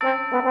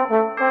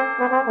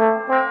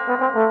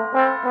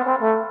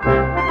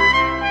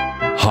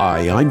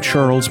Hi, I'm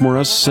Charles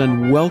Morris,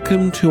 and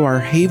welcome to our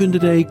Haven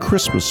Today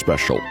Christmas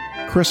special,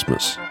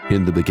 Christmas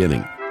in the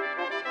Beginning.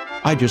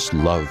 I just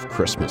love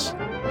Christmas,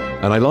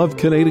 and I love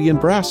Canadian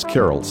brass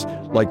carols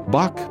like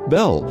Bach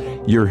Bell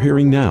you're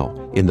hearing now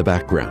in the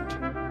background.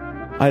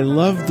 I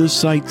love the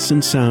sights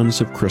and sounds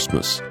of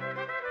Christmas.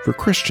 For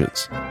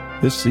Christians,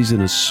 this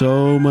season is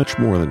so much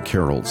more than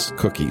carols,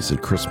 cookies,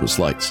 and Christmas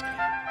lights.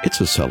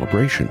 It's a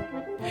celebration.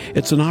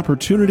 It's an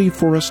opportunity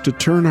for us to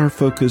turn our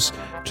focus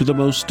to the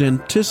most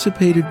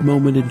anticipated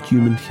moment in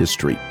human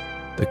history,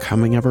 the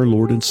coming of our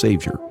Lord and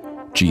Savior,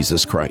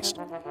 Jesus Christ.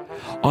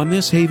 On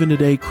this Haven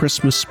Today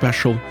Christmas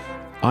special,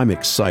 I'm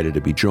excited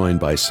to be joined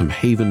by some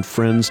Haven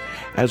friends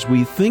as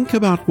we think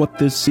about what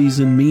this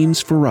season means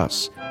for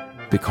us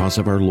because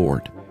of our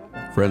Lord.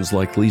 Friends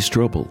like Lee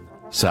Strobel,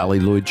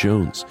 Sally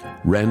Lloyd-Jones,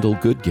 Randall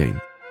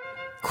Goodgame.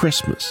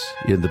 Christmas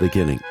in the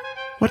beginning.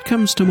 What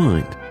comes to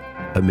mind?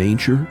 A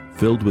manger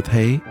filled with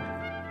hay,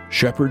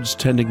 shepherds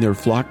tending their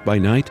flock by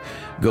night,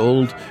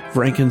 gold,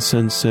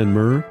 frankincense, and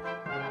myrrh.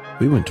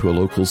 We went to a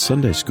local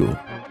Sunday school,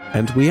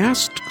 and we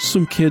asked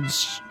some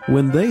kids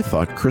when they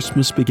thought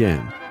Christmas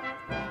began.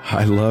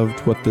 I loved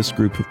what this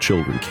group of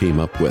children came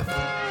up with.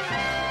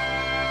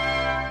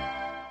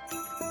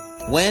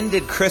 When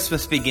did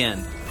Christmas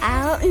begin?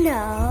 I don't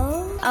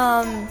know.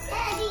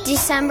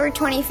 December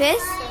 25th?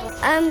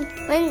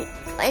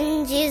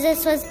 When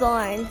Jesus was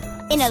born.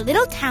 In a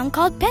little town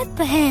called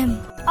Bethlehem.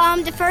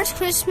 The first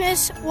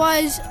Christmas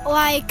was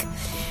like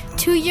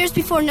 2 years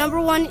before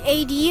number 1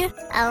 AD.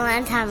 A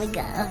long time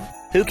ago.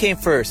 Who came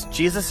first,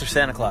 Jesus or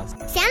Santa Claus?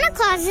 Santa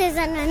Claus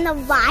isn't in the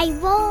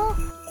Bible.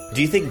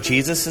 Do you think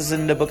Jesus is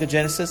in the book of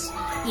Genesis?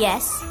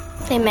 Yes.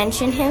 They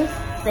mention him,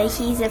 that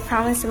he's a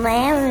promised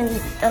lamb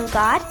of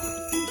God.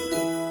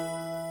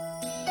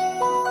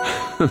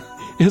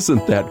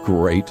 Isn't that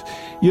great?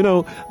 You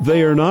know,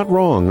 they are not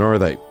wrong, are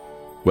they?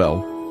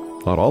 Well,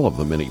 not all of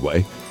them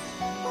anyway.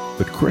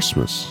 But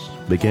Christmas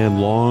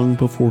began long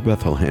before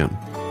Bethlehem.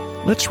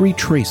 Let's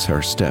retrace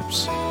our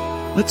steps.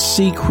 Let's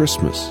see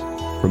Christmas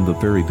from the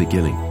very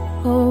beginning.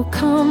 Oh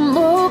come,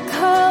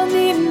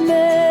 Emmanuel,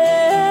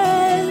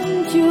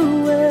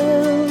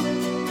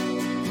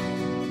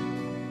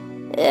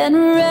 and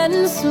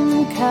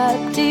ransom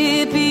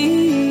captive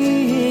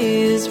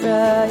Israel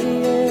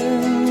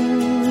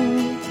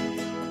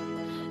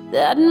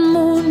that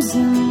mourns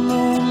in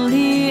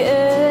lonely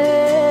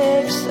exile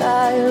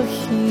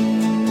here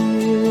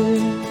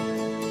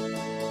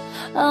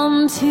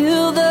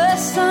until the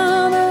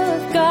Son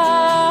of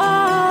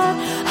God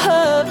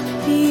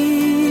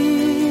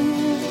appear.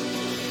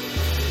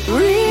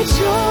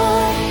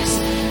 Rejoice,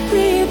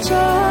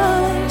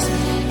 rejoice,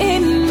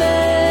 Emmanuel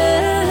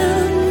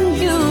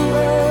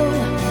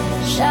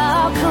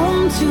shall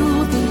come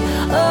to thee,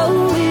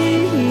 O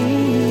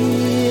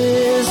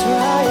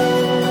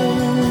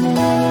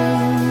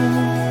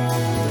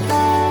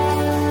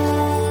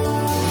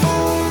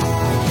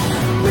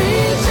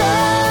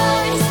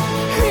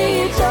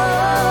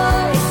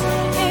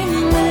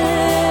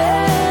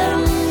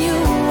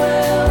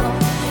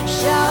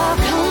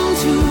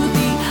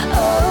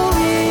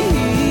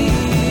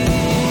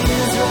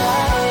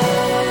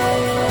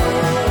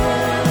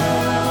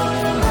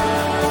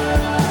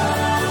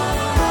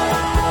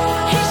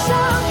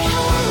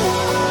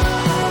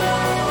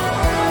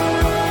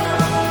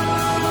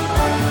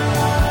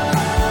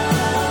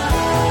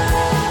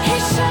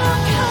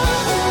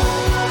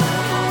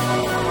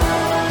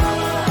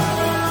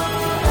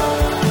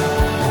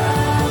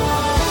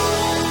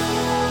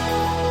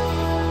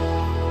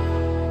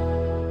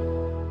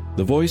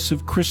The voice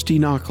of Christy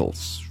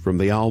Nockels from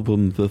the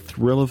album The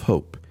Thrill of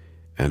Hope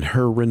and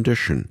her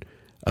rendition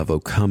of O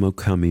Come,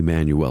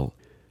 Emmanuel.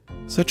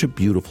 Such a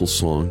beautiful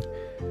song,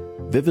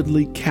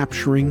 vividly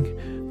capturing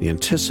the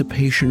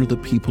anticipation of the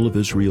people of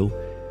Israel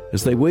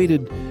as they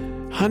waited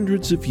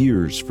hundreds of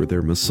years for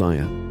their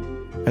Messiah.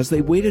 As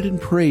they waited and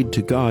prayed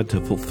to God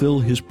to fulfill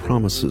his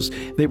promises,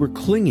 they were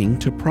clinging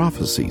to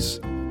prophecies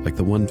like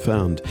the one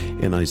found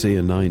in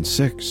Isaiah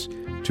 9:6.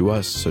 To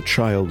us a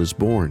child is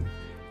born.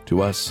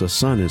 To us a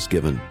son is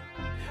given.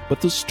 But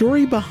the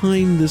story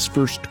behind this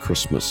first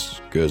Christmas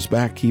goes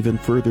back even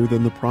further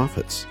than the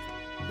prophets.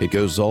 It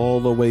goes all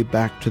the way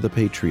back to the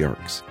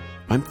patriarchs.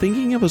 I'm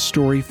thinking of a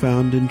story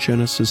found in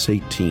Genesis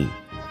 18.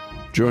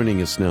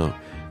 Joining us now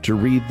to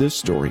read this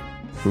story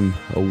from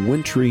a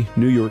wintry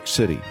New York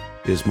City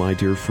is my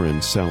dear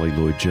friend Sally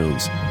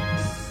Lloyd-Jones.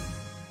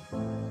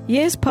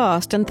 Years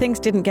passed and things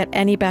didn't get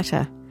any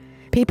better.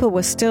 People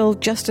were still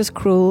just as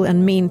cruel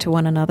and mean to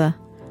one another.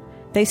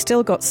 They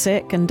still got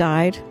sick and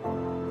died.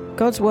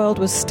 God's world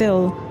was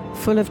still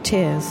full of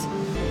tears.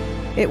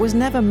 It was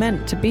never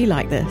meant to be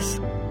like this.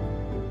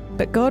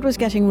 But God was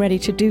getting ready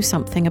to do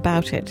something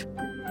about it.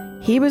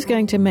 He was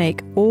going to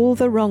make all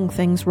the wrong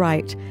things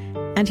right,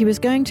 and he was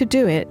going to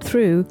do it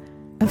through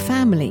a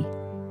family.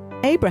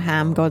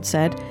 Abraham, God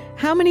said,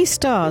 "How many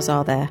stars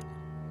are there?"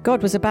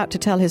 God was about to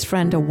tell his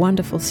friend a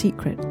wonderful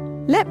secret.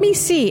 "Let me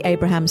see,"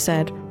 Abraham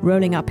said,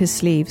 rolling up his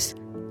sleeves.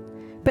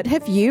 "But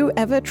have you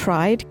ever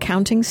tried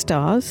counting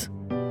stars?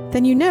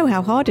 Then you know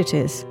how hard it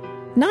is.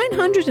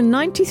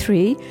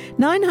 993,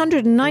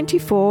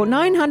 994,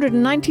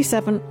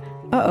 997...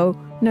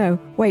 no,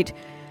 wait.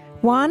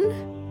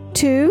 1,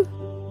 2...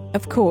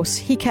 Of course,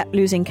 he kept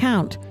losing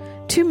count.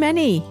 Too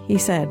many, he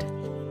said.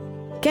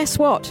 Guess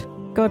what?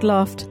 God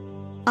laughed.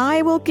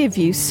 I will give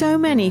you so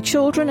many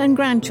children and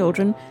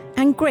grandchildren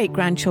and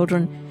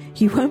great-grandchildren,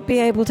 you won't be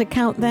able to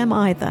count them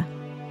either.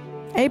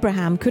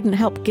 Abraham couldn't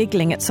help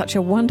giggling at such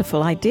a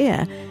wonderful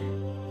idea,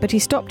 but he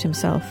stopped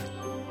himself.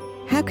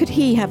 How could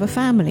he have a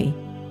family?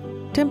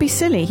 Don't be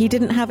silly, he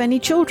didn't have any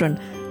children,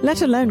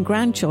 let alone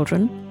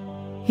grandchildren.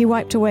 He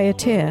wiped away a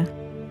tear.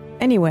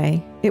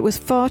 Anyway, it was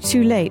far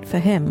too late for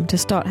him to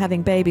start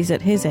having babies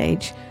at his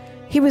age.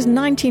 He was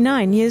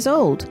 99 years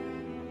old.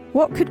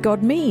 What could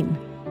God mean?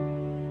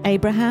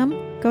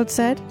 Abraham, God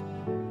said,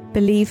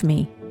 believe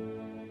me.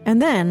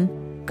 And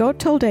then God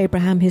told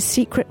Abraham his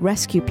secret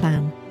rescue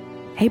plan.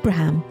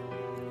 Abraham,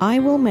 I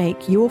will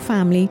make your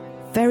family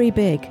very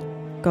big,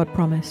 God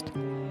promised,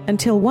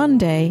 until one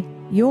day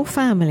your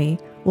family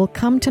will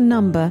come to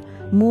number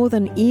more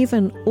than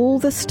even all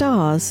the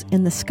stars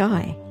in the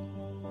sky.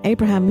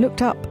 Abraham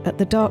looked up at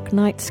the dark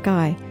night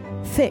sky,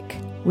 thick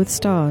with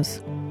stars.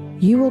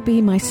 You will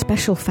be my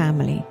special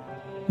family,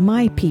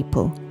 my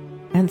people,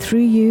 and through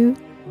you,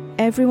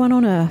 everyone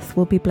on earth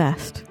will be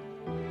blessed.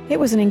 It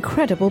was an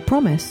incredible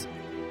promise.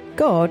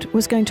 God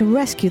was going to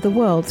rescue the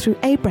world through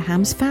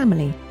Abraham's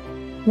family.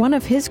 One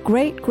of his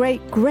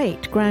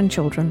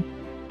great-great-great-grandchildren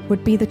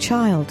would be the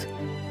child,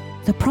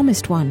 the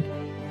promised one,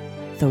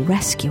 the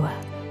rescuer.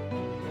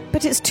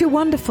 But it's too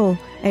wonderful,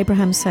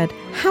 Abraham said.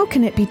 How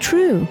can it be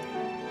true?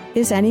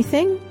 Is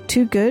anything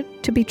too good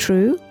to be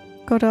true?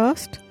 God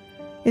asked.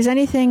 Is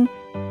anything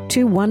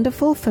too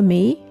wonderful for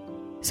me?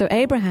 So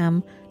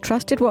Abraham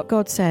trusted what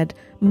God said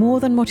more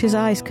than what his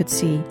eyes could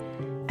see,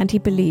 and he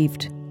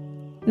believed.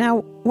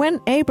 Now,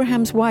 when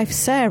Abraham's wife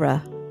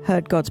Sarah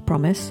heard God's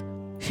promise,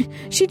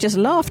 she just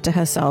laughed to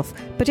herself,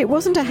 but it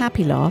wasn't a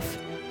happy laugh.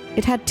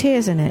 It had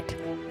tears in it.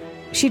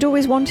 She'd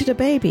always wanted a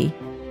baby.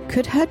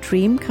 Could her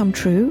dream come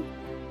true?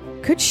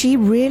 Could she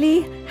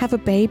really have a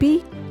baby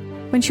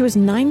when she was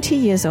 90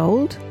 years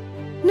old?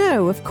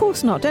 No, of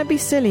course not. Don't be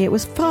silly. It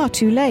was far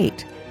too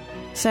late.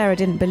 Sarah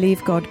didn't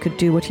believe God could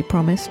do what he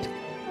promised.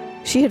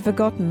 She had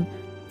forgotten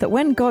that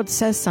when God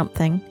says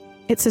something,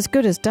 it's as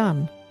good as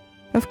done.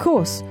 Of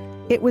course,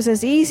 it was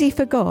as easy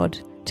for God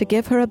to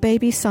give her a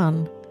baby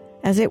son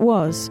as it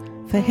was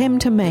for him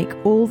to make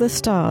all the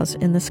stars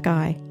in the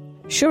sky.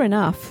 Sure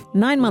enough,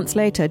 9 months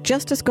later,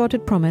 just as God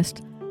had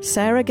promised,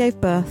 Sarah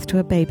gave birth to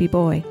a baby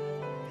boy.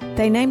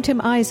 They named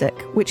him Isaac,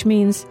 which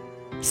means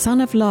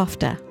son of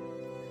laughter.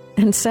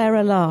 And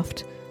Sarah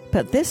laughed,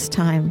 but this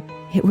time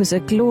it was a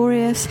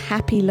glorious,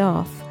 happy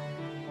laugh.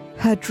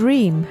 Her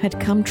dream had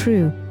come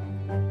true.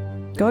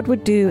 God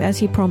would do as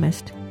he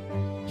promised.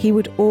 He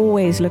would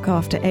always look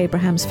after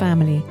Abraham's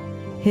family,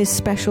 his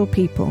special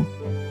people.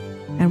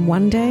 And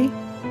one day,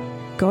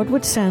 God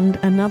would send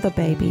another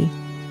baby,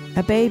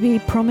 a baby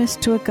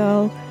promised to a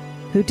girl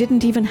who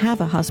didn't even have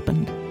a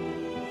husband.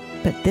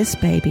 But this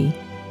baby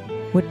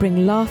would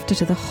bring laughter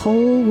to the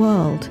whole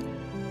world.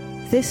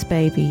 This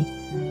baby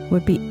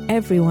would be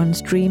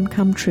everyone's dream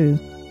come true.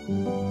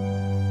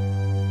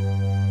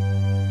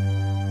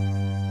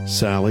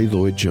 Sally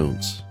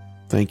Lloyd-Jones,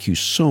 thank you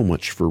so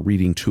much for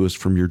reading to us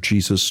from your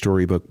Jesus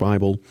Storybook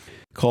Bible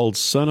called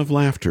Son of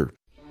Laughter.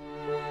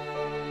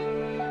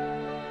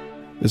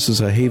 This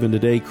is a Haven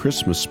Today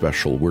Christmas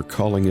special. We're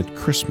calling it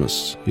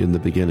Christmas in the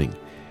Beginning.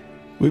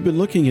 We've been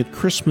looking at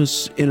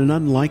Christmas in an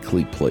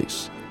unlikely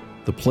place,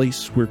 the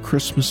place where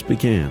Christmas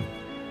began,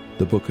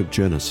 the book of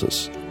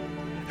Genesis.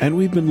 And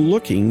we've been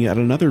looking at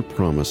another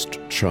promised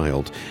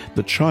child,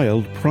 the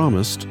child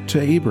promised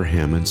to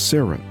Abraham and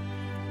Sarah.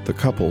 The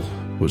couple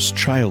was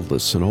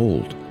childless and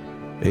old.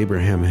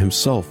 Abraham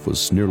himself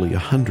was nearly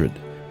 100.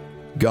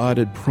 God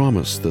had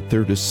promised that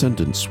their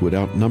descendants would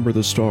outnumber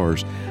the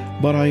stars,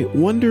 but I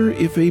wonder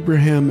if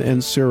Abraham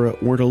and Sarah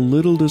weren't a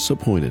little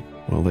disappointed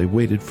while they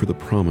waited for the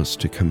promise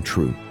to come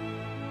true.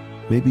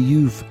 Maybe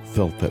you've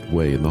felt that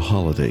way in the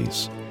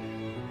holidays.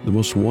 The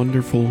most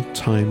wonderful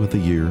time of the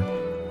year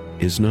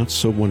is not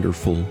so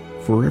wonderful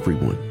for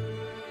everyone.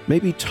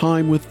 Maybe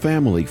time with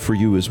family for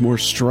you is more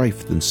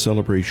strife than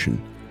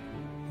celebration.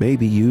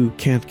 Maybe you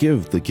can't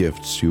give the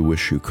gifts you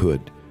wish you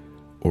could.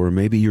 Or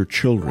maybe your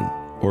children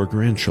or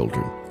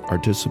grandchildren are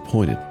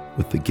disappointed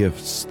with the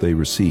gifts they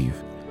receive.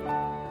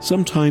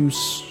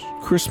 Sometimes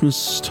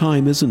Christmas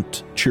time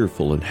isn't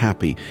cheerful and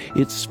happy.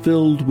 It's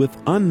filled with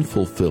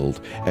unfulfilled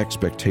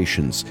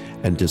expectations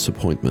and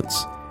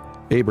disappointments.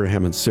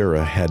 Abraham and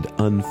Sarah had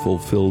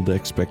unfulfilled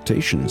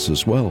expectations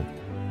as well.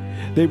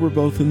 They were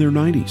both in their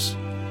 90s.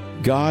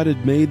 God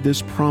had made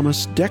this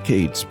promise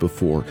decades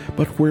before,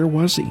 but where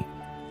was he?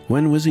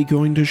 When was he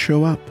going to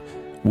show up?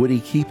 Would he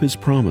keep his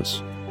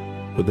promise?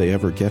 Would they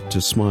ever get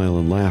to smile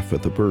and laugh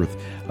at the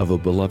birth of a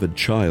beloved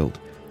child?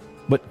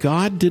 But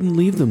God didn't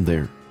leave them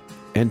there,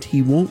 and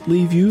he won't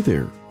leave you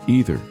there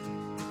either.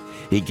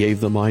 He gave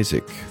them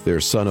Isaac, their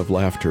son of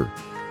laughter,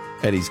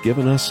 and he's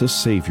given us a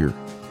Savior,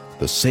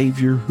 the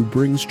Savior who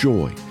brings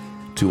joy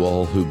to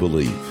all who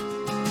believe.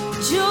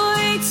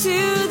 Joy to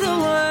the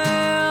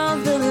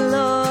world, the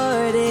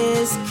Lord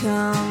is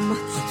come.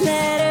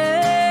 Let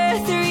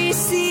earth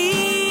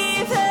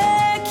receive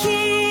her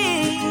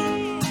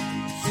King.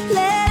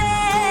 Let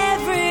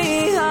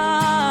every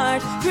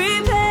heart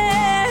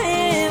prepare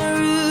him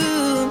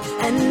room.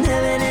 And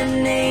heaven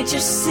and nature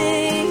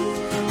sing,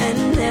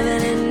 and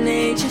heaven and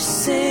nature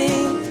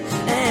sing,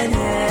 and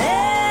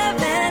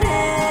heaven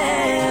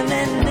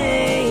and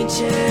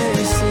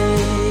nature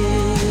sing.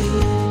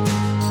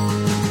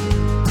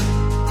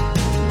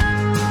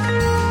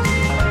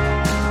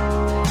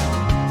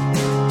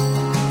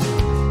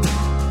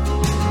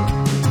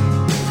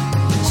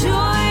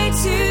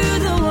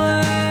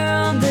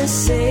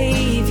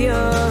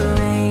 Savior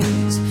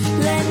reigns.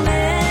 Let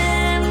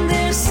men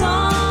their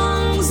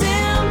songs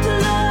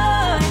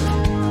employ,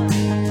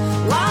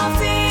 while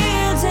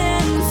fields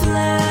and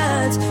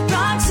floods,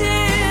 rocks,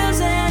 hills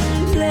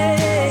and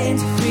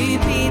plains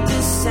repeat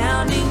the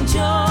sounding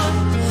joy,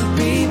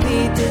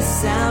 repeat the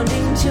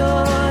sounding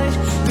joy,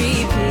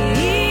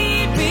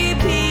 repeat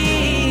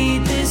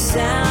the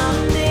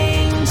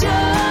sounding joy.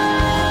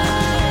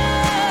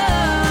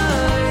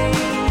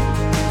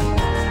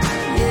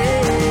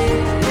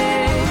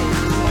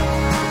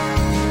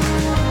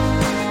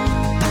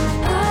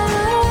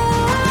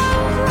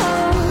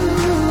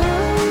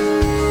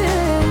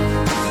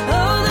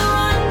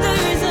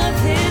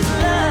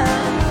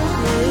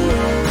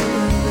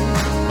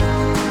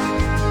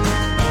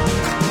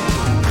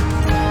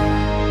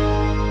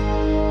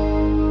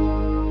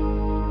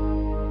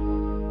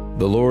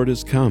 The Lord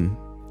is come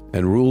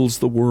and rules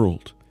the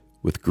world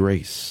with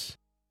grace.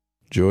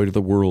 Joy to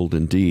the world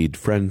indeed.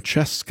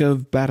 Francesca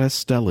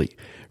Battistelli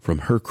from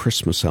her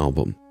Christmas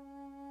album.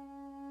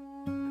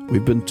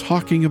 We've been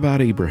talking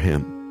about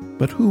Abraham,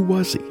 but who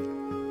was he?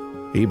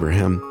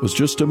 Abraham was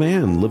just a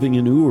man living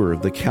in Ur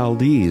of the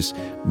Chaldees,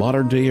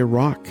 modern-day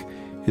Iraq.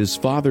 His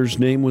father's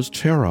name was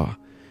Terah.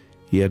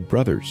 He had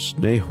brothers,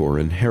 Nahor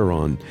and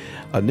Haran,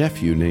 a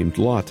nephew named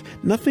Lot.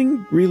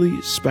 Nothing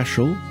really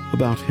special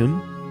about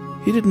him.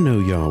 He didn't know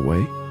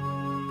Yahweh,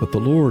 but the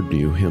Lord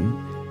knew him,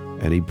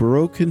 and he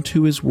broke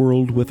into his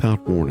world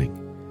without warning.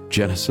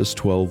 Genesis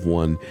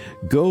 12:1,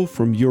 "Go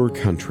from your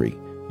country,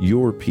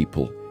 your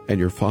people, and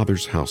your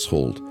father's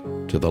household,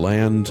 to the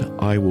land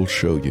I will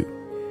show you."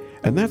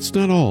 And that's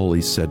not all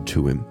he said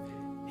to him.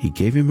 He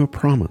gave him a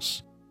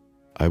promise.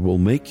 "I will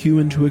make you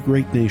into a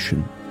great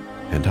nation,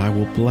 and I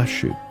will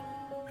bless you.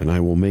 And I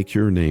will make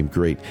your name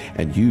great,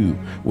 and you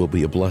will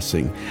be a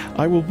blessing.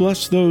 I will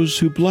bless those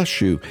who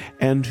bless you,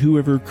 and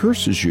whoever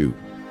curses you,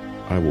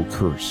 I will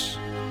curse.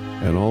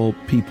 And all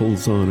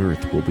peoples on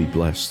earth will be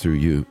blessed through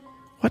you."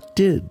 What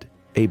did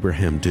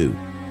Abraham do?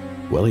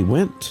 Well, he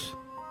went,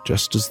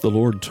 just as the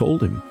Lord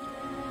told him.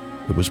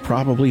 It was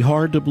probably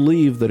hard to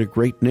believe that a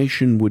great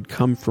nation would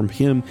come from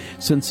him,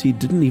 since he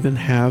didn't even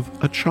have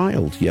a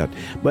child yet.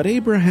 But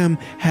Abraham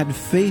had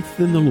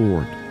faith in the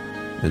Lord.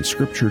 And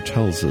Scripture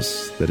tells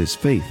us that his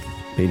faith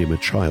made him a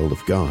child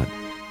of God.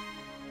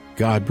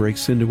 God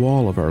breaks into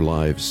all of our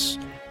lives,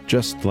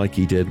 just like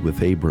he did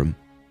with Abram.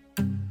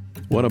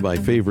 One of my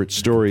favorite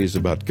stories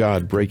about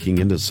God breaking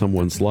into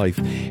someone's life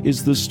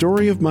is the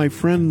story of my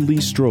friend Lee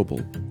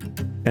Strobel.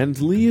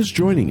 And Lee is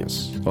joining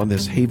us on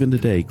this Haven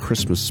Today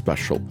Christmas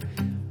special.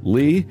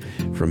 Lee,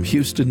 from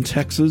Houston,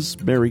 Texas,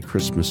 Merry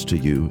Christmas to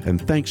you,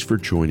 and thanks for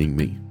joining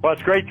me. Well,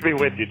 it's great to be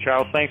with you,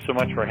 Charles. Thanks so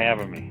much for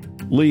having me.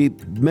 Lee,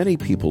 many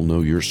people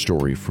know your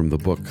story from the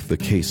book, The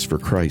Case for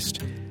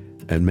Christ,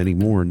 and many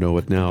more know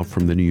it now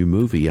from the new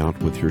movie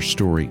out with your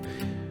story.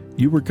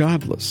 You were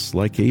godless,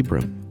 like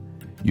Abram.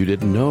 You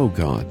didn't know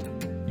God.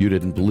 You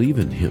didn't believe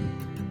in him.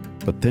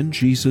 But then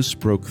Jesus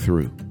broke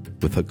through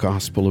with the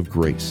gospel of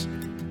grace,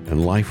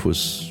 and life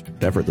was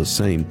never the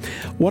same.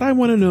 What I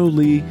want to know,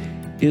 Lee,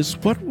 is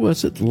what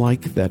was it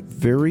like that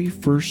very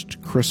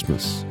first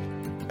Christmas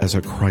as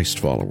a Christ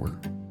follower?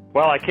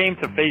 Well, I came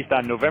to faith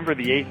on November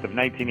the 8th of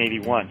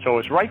 1981, so it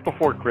was right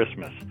before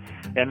Christmas.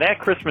 And that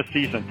Christmas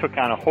season took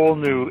on a whole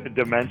new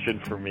dimension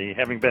for me,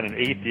 having been an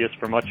atheist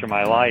for much of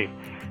my life.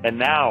 And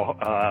now,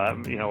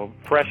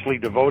 freshly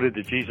devoted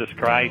to Jesus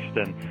Christ.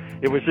 And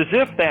it was as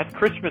if that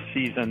Christmas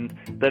season,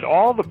 that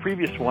all the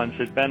previous ones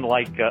had been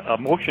like a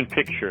motion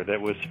picture that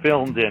was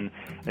filmed in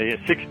a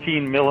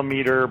 16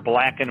 millimeter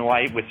black and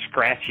white with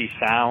scratchy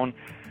sound.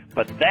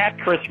 But that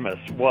Christmas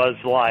was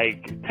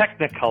like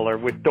Technicolor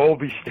with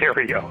Dolby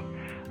Stereo.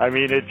 I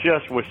mean, it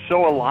just was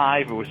so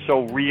alive. It was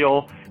so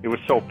real. It was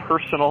so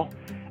personal.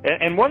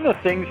 And one of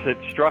the things that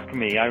struck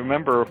me, I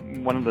remember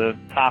one of the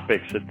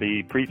topics that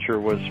the preacher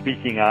was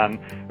speaking on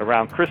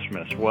around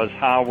Christmas was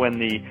how when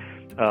the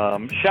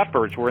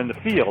shepherds were in the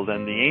field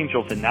and the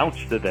angels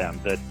announced to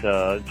them that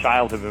a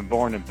child had been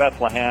born in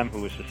Bethlehem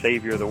who was the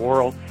Savior of the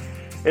world.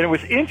 And it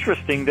was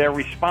interesting, their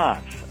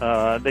response.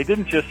 They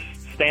didn't just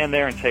stand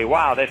there and say,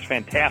 wow, that's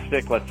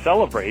fantastic, let's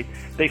celebrate.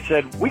 They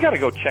said, we got to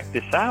go check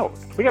this out.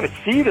 We got to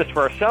see this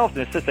for ourselves.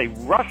 And it says they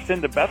rushed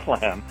into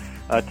Bethlehem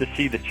to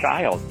see the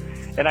child.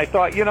 And I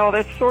thought,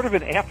 that's sort of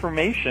an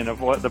affirmation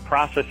of what the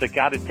process that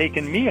God had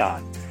taken me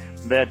on.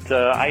 that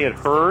I had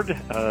heard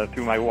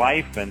through my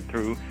wife and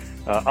through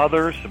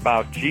others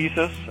about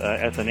Jesus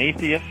as an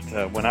atheist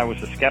when I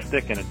was a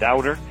skeptic and a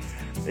doubter.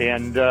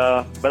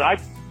 But I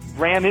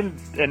ran in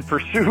and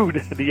pursued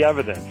the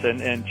evidence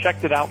and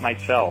checked it out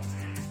myself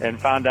and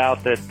found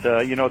out that,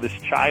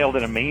 this child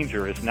in a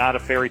manger is not a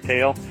fairy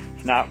tale.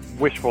 It's not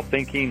wishful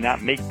thinking,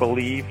 not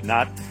make-believe,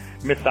 not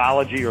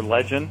mythology or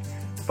legend,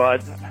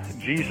 but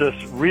Jesus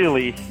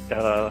really,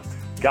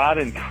 God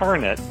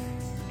incarnate,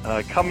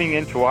 coming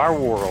into our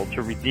world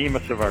to redeem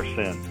us of our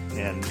sins.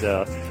 And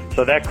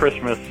so that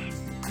Christmas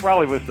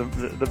probably was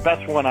the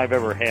best one I've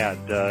ever had,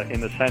 in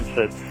the sense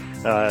that,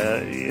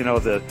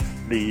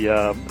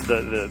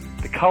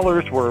 the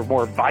colors were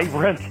more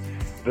vibrant,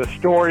 the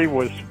story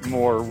was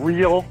more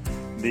real,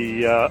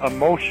 the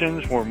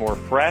emotions were more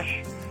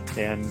fresh,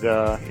 and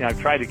I've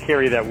tried to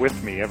carry that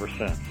with me ever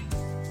since.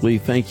 Lee,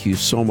 thank you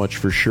so much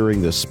for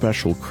sharing this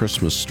special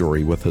Christmas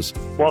story with us.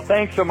 Well,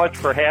 thanks so much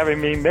for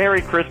having me.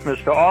 Merry Christmas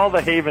to all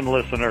the Haven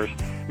listeners.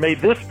 May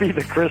this be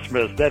the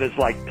Christmas that is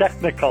like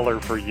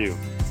Technicolor for you.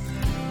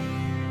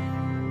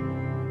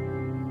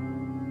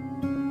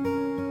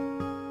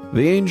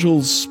 The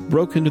angels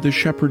broke into the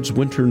shepherd's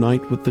winter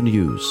night with the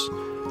news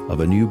of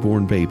a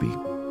newborn baby.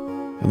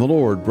 And the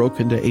Lord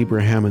broke into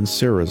Abraham and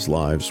Sarah's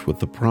lives with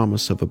the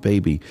promise of a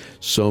baby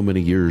so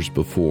many years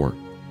before.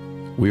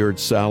 We heard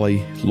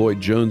Sally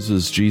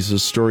Lloyd-Jones's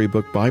Jesus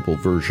Storybook Bible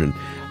version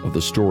of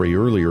the story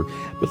earlier,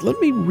 but let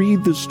me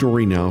read the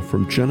story now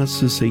from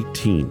Genesis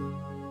 18.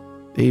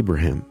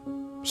 Abraham,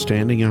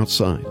 standing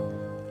outside,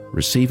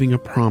 receiving a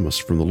promise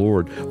from the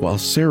Lord while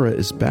Sarah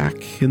is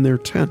back in their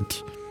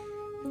tent.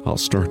 I'll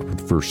start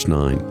with verse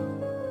 9.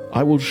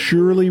 I will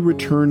surely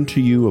return to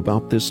you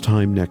about this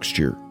time next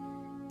year,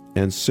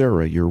 and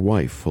Sarah, your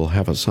wife, will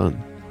have a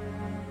son.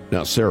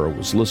 Now Sarah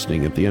was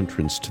listening at the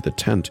entrance to the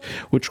tent,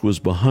 which was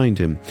behind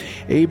him.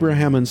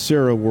 Abraham and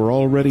Sarah were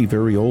already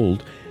very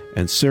old,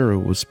 and Sarah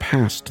was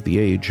past the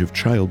age of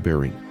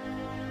childbearing.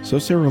 So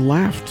Sarah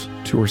laughed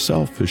to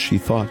herself as she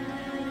thought,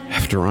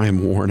 after I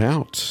am worn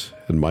out,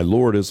 and my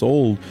Lord is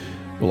old,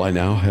 will I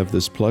now have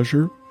this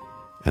pleasure?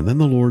 And then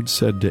the Lord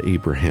said to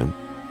Abraham,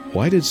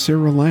 why did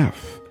Sarah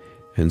laugh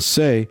and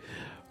say,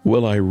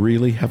 will I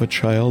really have a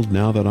child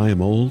now that I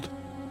am old?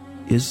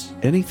 Is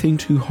anything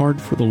too hard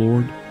for the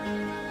Lord?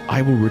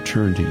 I will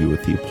return to you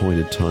at the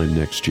appointed time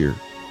next year,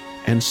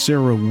 and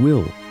Sarah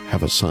will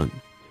have a son.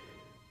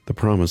 The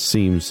promise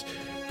seems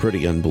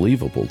pretty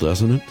unbelievable,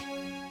 doesn't it?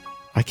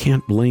 I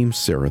can't blame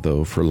Sarah,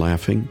 though, for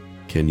laughing.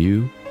 Can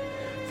you?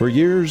 For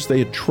years they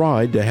had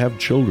tried to have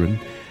children,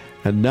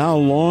 and now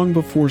long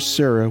before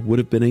Sarah would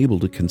have been able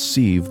to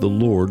conceive, the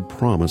Lord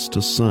promised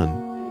a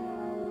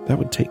son. That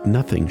would take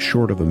nothing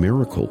short of a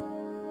miracle,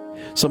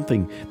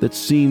 something that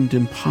seemed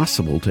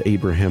impossible to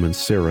Abraham and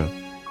Sarah.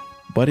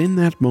 But in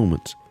that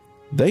moment,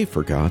 they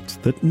forgot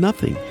that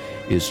nothing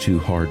is too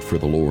hard for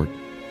the Lord.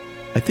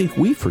 I think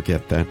we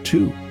forget that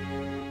too.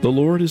 The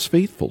Lord is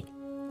faithful.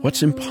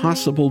 What's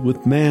impossible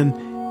with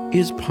man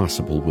is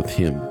possible with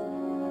Him.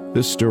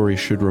 This story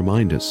should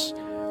remind us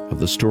of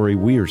the story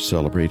we are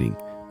celebrating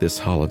this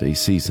holiday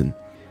season.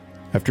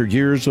 After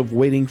years of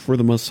waiting for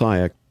the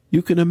Messiah,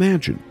 you can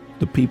imagine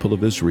the people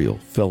of Israel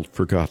felt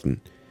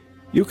forgotten.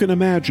 You can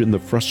imagine the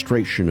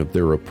frustration of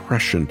their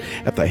oppression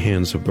at the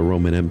hands of the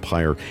Roman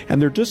Empire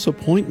and their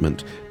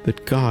disappointment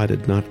that God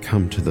had not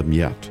come to them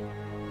yet.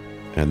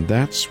 And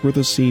that's where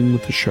the scene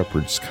with the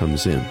shepherds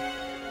comes in.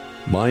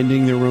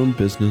 Minding their own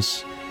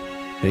business,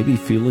 maybe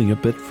feeling a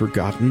bit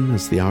forgotten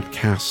as the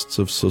outcasts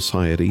of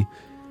society,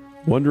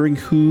 wondering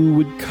who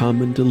would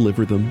come and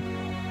deliver them.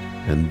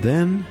 And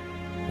then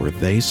were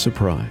they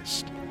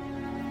surprised.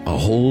 A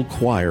whole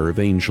choir of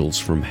angels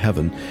from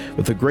heaven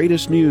with the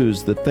greatest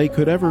news that they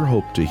could ever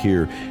hope to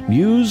hear,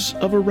 news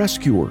of a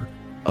rescuer,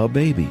 a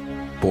baby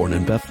born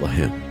in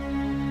Bethlehem.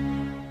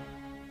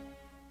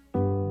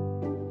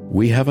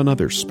 We have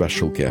another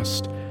special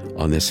guest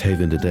on this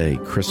Haven Today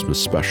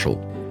Christmas special,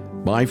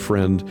 my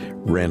friend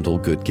Randall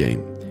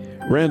Goodgame.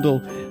 Randall,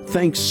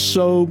 thanks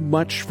so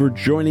much for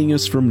joining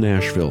us from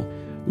Nashville.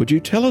 Would you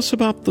tell us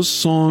about the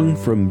song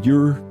from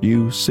your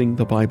new Sing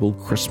the Bible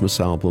Christmas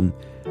album,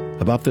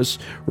 about this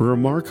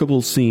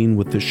remarkable scene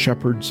with the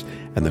shepherds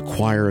and the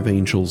choir of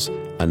angels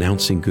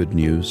announcing good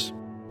news?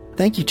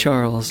 Thank you,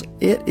 Charles.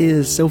 It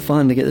is so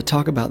fun to get to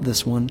talk about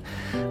this one.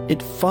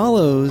 It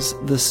follows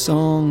the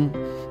song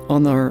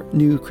on our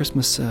new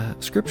Christmas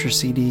scripture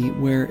CD,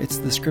 where it's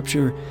the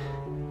scripture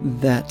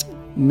that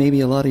maybe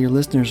a lot of your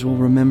listeners will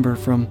remember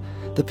from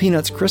the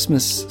Peanuts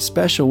Christmas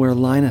special, where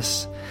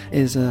Linus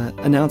is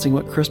announcing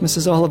what Christmas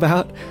is all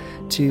about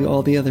to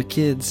all the other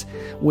kids,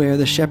 where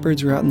the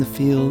shepherds were out in the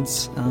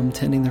fields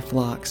tending their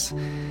flocks,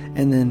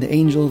 and then the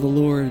angel of the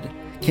Lord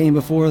came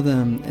before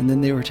them, and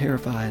then they were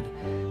terrified.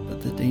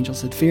 But the angel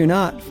said, "Fear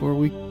not, for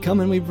we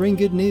come and we bring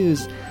good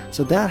news."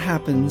 So that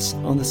happens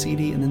on the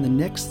CD, and then the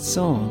next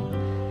song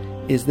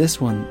is this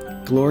one,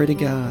 "Glory to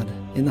God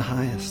in the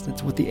highest."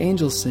 That's what the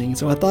angels sing.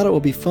 So I thought it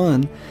would be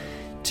fun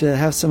to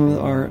have some of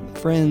our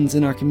friends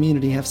in our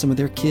community have some of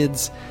their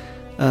kids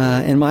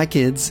and my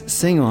kids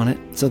sing on it,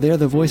 so they're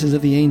the voices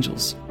of the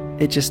angels.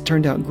 It just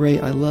turned out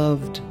great. I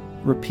loved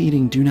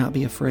repeating "Do not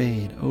be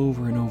afraid"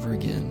 over and over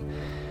again,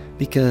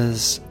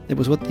 because it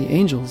was what the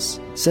angels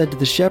said to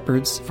the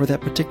shepherds for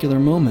that particular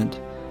moment.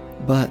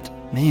 But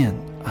man,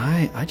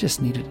 I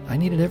just need it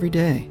every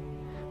day.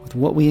 With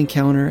what we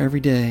encounter every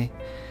day,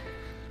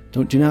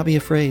 do not be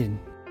afraid.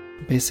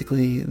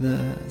 Basically,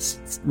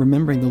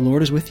 remembering the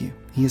Lord is with you.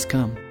 He has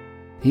come.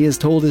 He has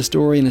told his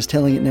story and is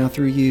telling it now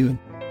through you.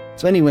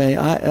 So anyway,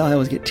 I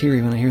always get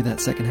teary when I hear that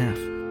second half.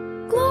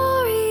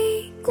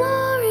 Glory,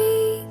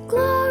 glory,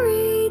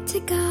 glory to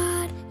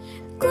God.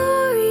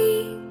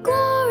 Glory,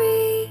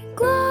 glory,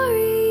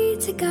 glory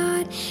to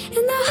God.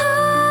 In the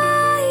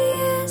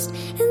highest,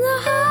 in the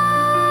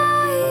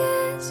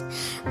highest.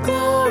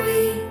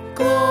 Glory,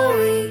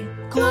 glory,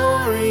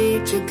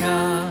 glory to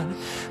God.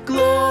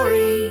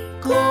 Glory,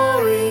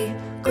 glory,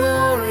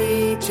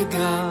 glory to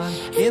God.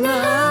 In the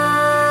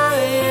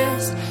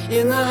highest,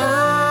 in the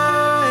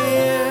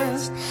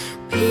highest.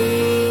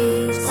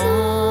 Peace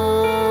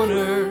on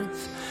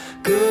earth,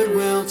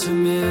 goodwill to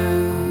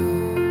men.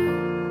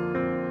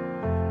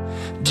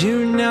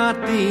 Do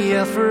not be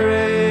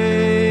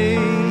afraid.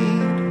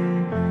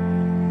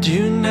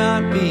 Do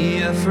not be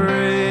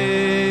afraid.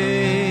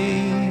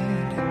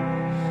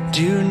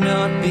 Do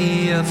not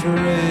be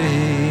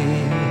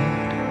afraid.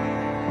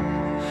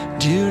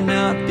 Do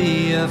not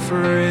be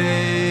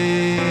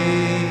afraid.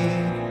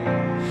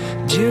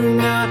 Do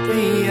not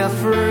be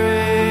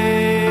afraid.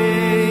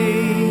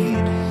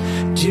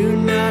 Do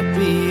not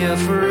be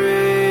afraid.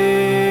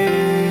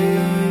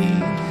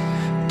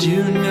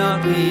 Do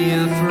not be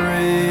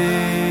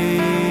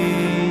afraid.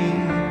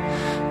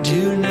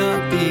 Do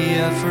not be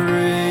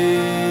afraid.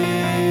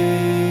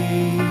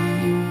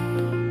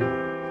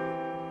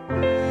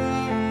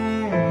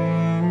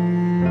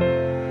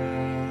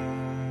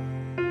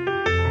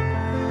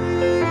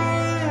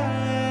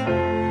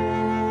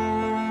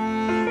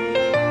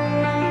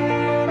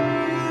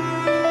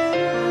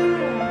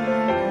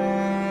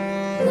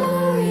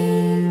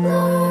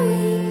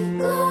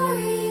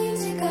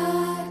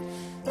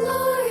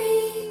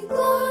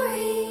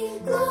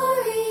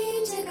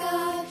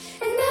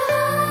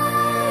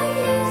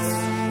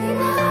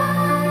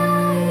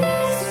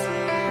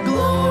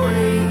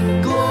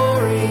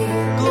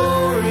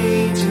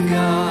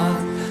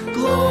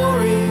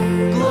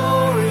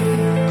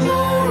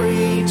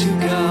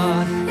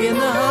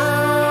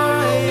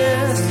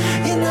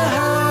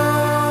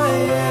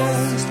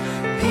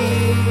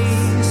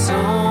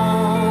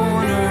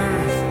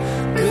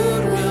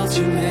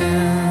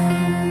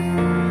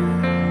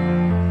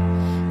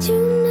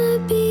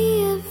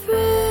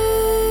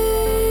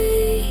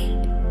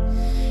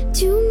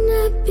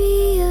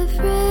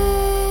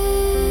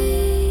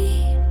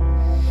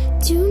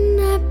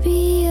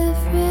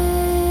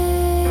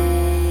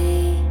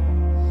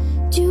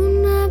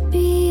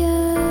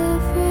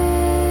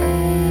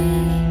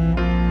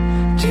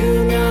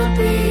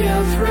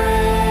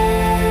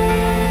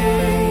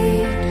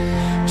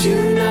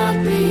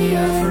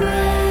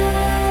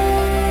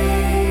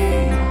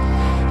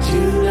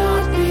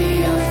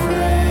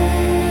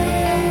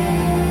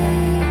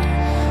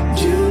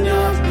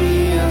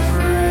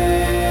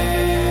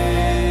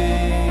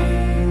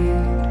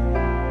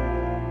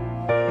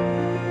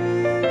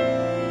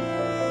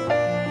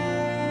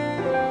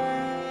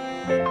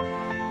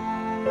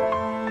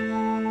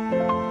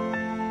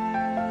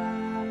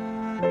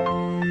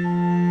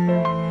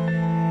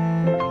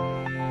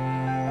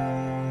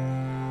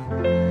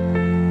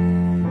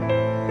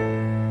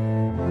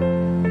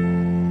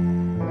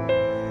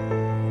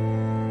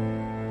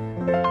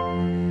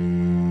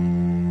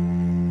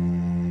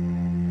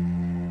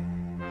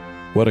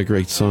 What a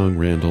great song,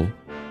 Randall.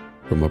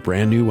 From a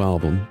brand new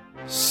album,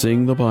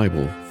 Sing the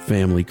Bible,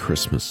 Family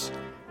Christmas.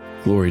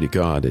 Glory to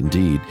God,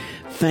 indeed.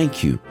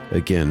 Thank you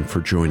again for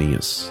joining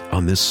us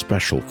on this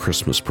special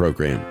Christmas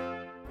program.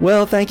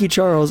 Well, thank you,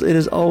 Charles. It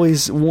is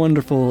always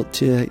wonderful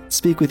to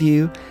speak with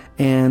you,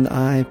 and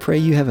I pray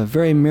you have a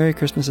very Merry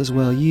Christmas as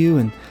well. You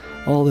and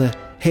all the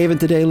Haven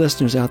Today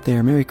listeners out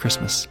there, Merry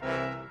Christmas.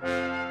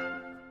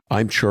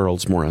 I'm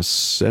Charles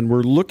Morris, and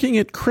we're looking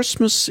at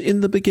Christmas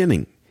in the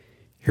beginning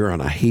here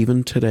on a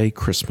Haven Today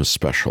Christmas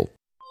special.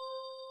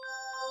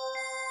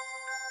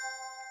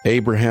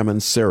 Abraham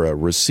and Sarah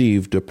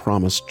received a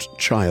promised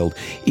child,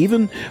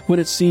 even when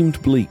it seemed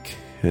bleak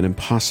and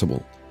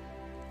impossible,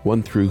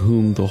 one through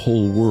whom the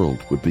whole world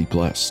would be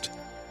blessed.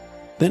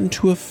 Then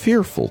to a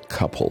fearful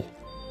couple,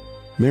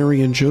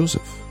 Mary and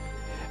Joseph.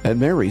 And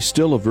Mary,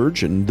 still a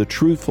virgin, the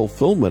true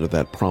fulfillment of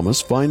that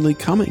promise finally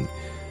coming,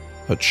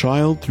 a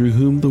child through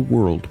whom the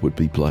world would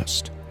be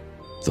blessed,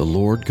 the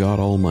Lord God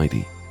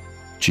Almighty,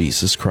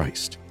 Jesus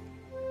Christ.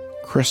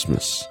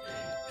 Christmas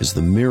is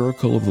the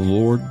miracle of the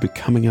Lord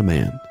becoming a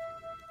man,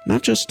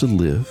 not just to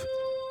live,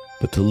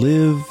 but to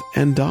live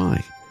and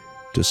die,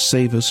 to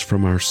save us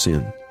from our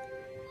sin.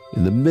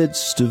 In the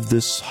midst of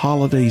this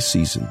holiday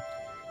season,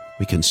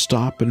 we can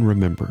stop and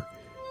remember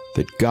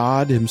that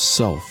God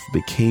Himself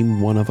became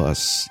one of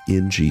us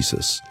in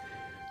Jesus,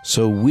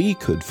 so we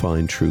could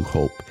find true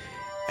hope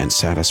and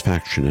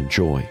satisfaction and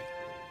joy.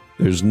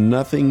 There's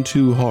nothing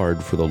too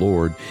hard for the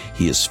Lord.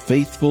 He is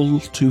faithful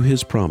to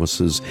His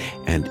promises,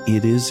 and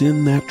it is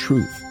in that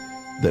truth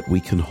that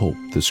we can hope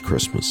this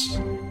Christmas.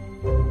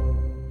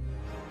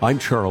 I'm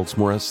Charles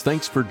Morris.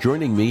 Thanks for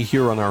joining me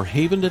here on our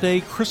Haven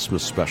Today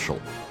Christmas special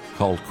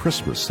called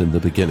Christmas in the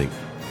Beginning.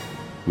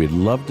 We'd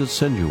love to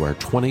send you our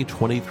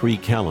 2023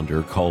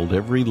 calendar called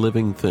Every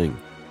Living Thing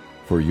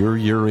for your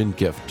year-end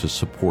gift to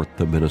support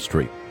the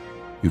ministry.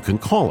 You can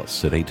call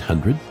us at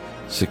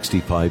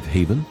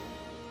 800-65-HAVEN.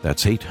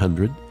 That's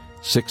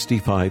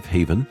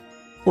 800-65-HAVEN.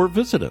 Or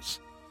visit us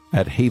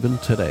at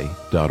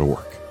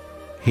haventoday.org.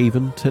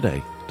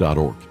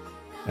 haventoday.org.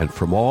 And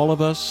from all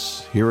of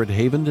us here at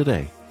Haven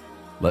Today,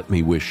 let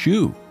me wish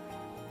you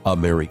a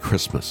Merry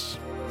Christmas.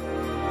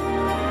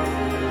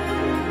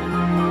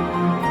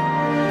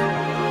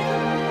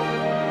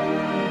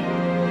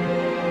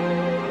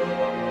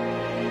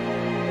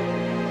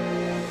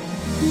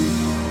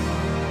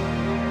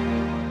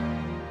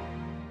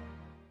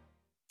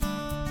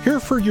 Here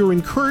for your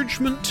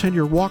encouragement and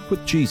your walk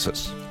with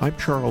Jesus. I'm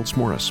Charles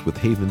Morris with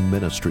Haven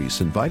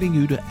Ministries, inviting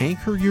you to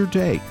anchor your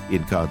day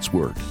in God's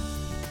Word.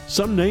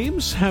 Some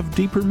names have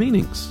deeper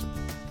meanings.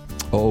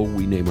 Oh,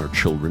 we name our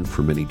children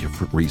for many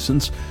different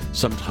reasons.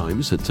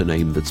 Sometimes it's a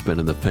name that's been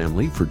in the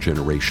family for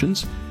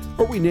generations,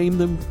 or we name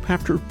them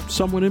after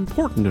someone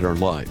important in our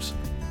lives.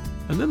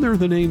 And then there are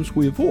the names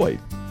we avoid.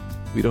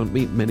 We don't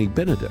meet many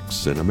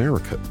Benedicts in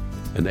America,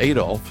 and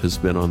Adolf has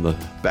been on the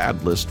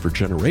bad list for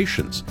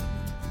generations.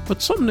 But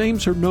some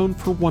names are known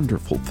for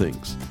wonderful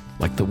things,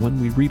 like the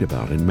one we read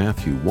about in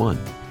Matthew 1.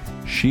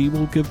 She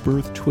will give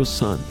birth to a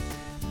son,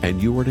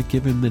 and you are to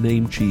give him the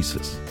name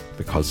Jesus,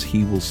 because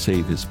he will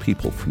save his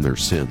people from their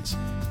sins.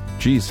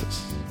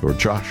 Jesus, or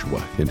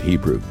Joshua in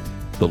Hebrew,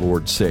 the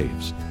Lord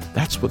saves.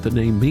 That's what the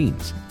name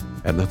means,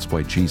 and that's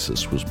why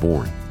Jesus was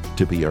born,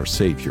 to be our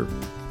Savior.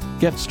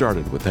 Get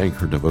started with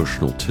Anchor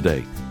Devotional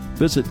today.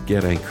 Visit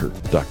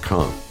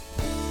getanchor.com.